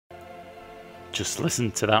Just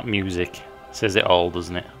listen to that music. Says it all,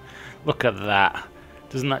 doesn't it? Look at that.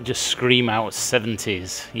 Doesn't that just scream out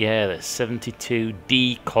 70s? Yeah, that's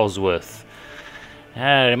 72D Cosworth.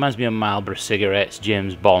 It reminds me of Marlboro cigarettes,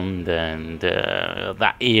 James Bond, and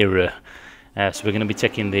that era. So we're going to be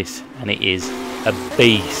taking this, and it is a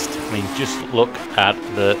beast. I mean, just look at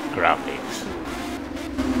the graphics.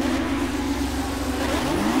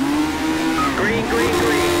 Green, green,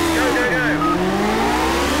 green. Go, go, go.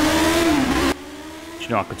 Do you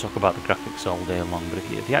know, I could talk about the graphics all day long, but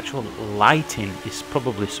the actual lighting is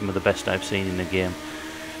probably some of the best I've seen in the game.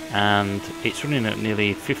 And it's running at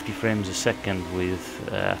nearly 50 frames a second with,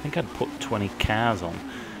 I think I'd put 20 cars on.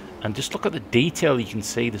 And just look at the detail. You can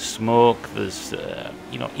see the smoke, there's,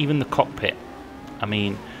 you know, even the cockpit. I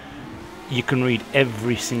mean, you can read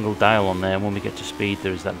every single dial on there, and when we get to speed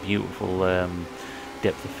there's that beautiful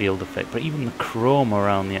depth of field effect. But even the chrome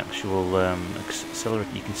around the actual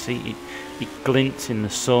accelerator, you can see it glints in the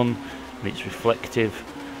sun, and it's reflective,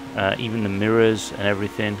 even the mirrors and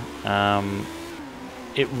everything.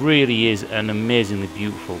 It really is an amazingly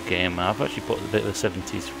beautiful game. I've actually put a bit of a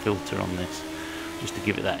 70s filter on this just to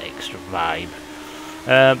give it that extra vibe.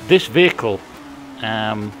 This vehicle,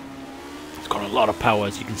 it's got a lot of power.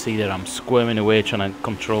 As you can see there, I'm squirming away trying to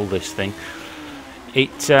control this thing.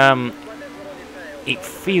 It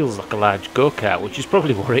feels like a large go-kart, which is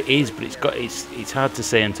probably what it is, but it's hard to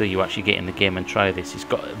say until you actually get in the game and try this. It's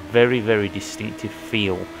got a very, very distinctive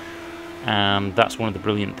feel, and that's one of the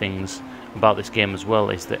brilliant things about this game as well,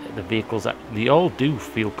 is that the vehicles, they all do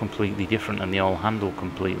feel completely different, and they all handle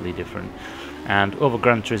completely different. And over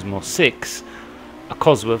Gran Turismo 6, a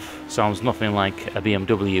Cosworth sounds nothing like a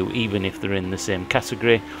BMW, even if they're in the same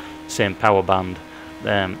category, same power band.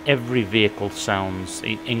 Every vehicle sounds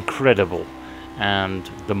incredible, and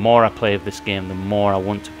the more I play of this game, the more I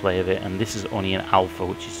want to play of it. And this is only an alpha,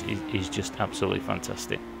 which is just absolutely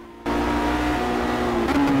fantastic.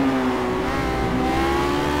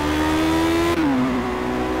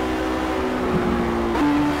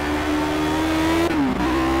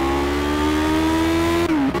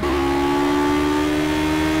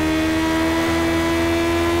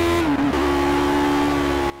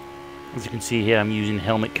 As you can see here, I'm using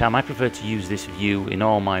helmet cam. I prefer to use this view in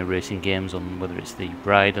all my racing games, on whether it's the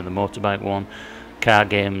ride or the motorbike one, car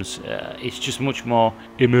games. It's just much more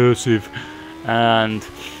immersive, and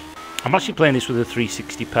I'm actually playing this with a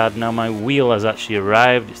 360 pad. Now my wheel has actually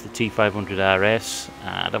arrived. It's the T500 RS,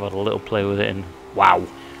 and I've had a little play with it, and wow,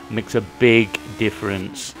 makes a big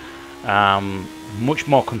difference. Much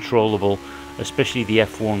more controllable, especially the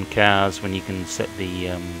F1 cars, when you can set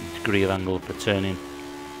the degree of angle for turning.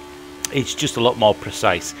 It's just a lot more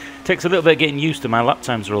precise. It takes a little bit of getting used to. My lap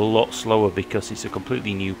times are a lot slower because it's a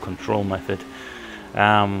completely new control method.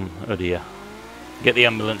 Oh dear. Get the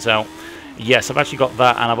ambulance out. Yes, I've actually got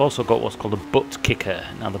that, and I've also got what's called a butt kicker.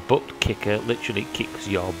 Now the butt kicker literally kicks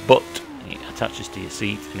your butt. It attaches to your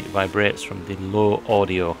seat and it vibrates from the low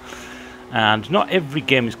audio. And not every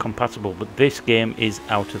game is compatible, but this game is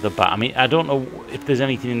out of the bat. I mean, I don't know if there's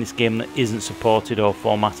anything in this game that isn't supported or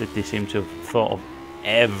formatted. They seem to have thought of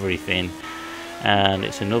everything, and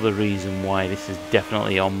it's another reason why this is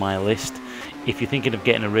definitely on my list. If you're thinking of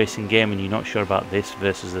getting a racing game and you're not sure about this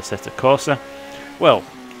versus the Assetto Corsa, well,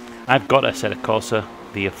 I've got a Assetto Corsa,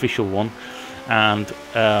 the official one, and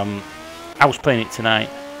I was playing it tonight,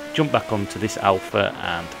 jumped back onto this alpha,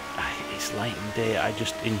 and it's light and day. I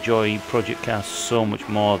just enjoy Project Cars so much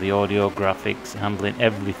more. The audio, graphics, handling,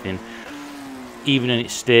 everything. Even in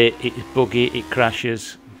its state, it's buggy, it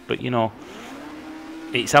crashes, but you know,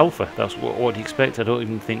 it's alpha. That's what do you expect? I don't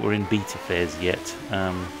even think we're in beta phase yet.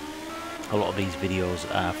 A lot of these videos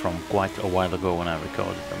are from quite a while ago when I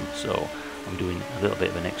recorded them, so I'm doing a little bit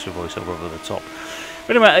of an extra voiceover over the top.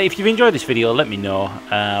 But anyway, if you've enjoyed this video, let me know.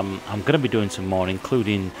 I'm going to be doing some more,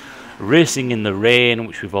 including racing in the rain,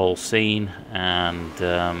 which we've all seen, and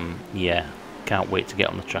yeah, can't wait to get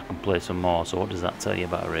on the track and play some more. So what does that tell you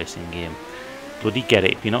about a racing game? Bloody get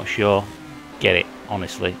it. If you're not sure, get it.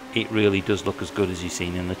 Honestly, it really does look as good as you've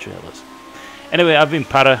seen in the trailers. Anyway, I've been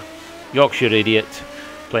Para, Yorkshire Idiot,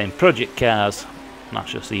 playing Project Cars, and I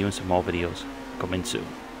shall see you in some more videos coming soon.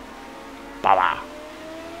 Bye bye.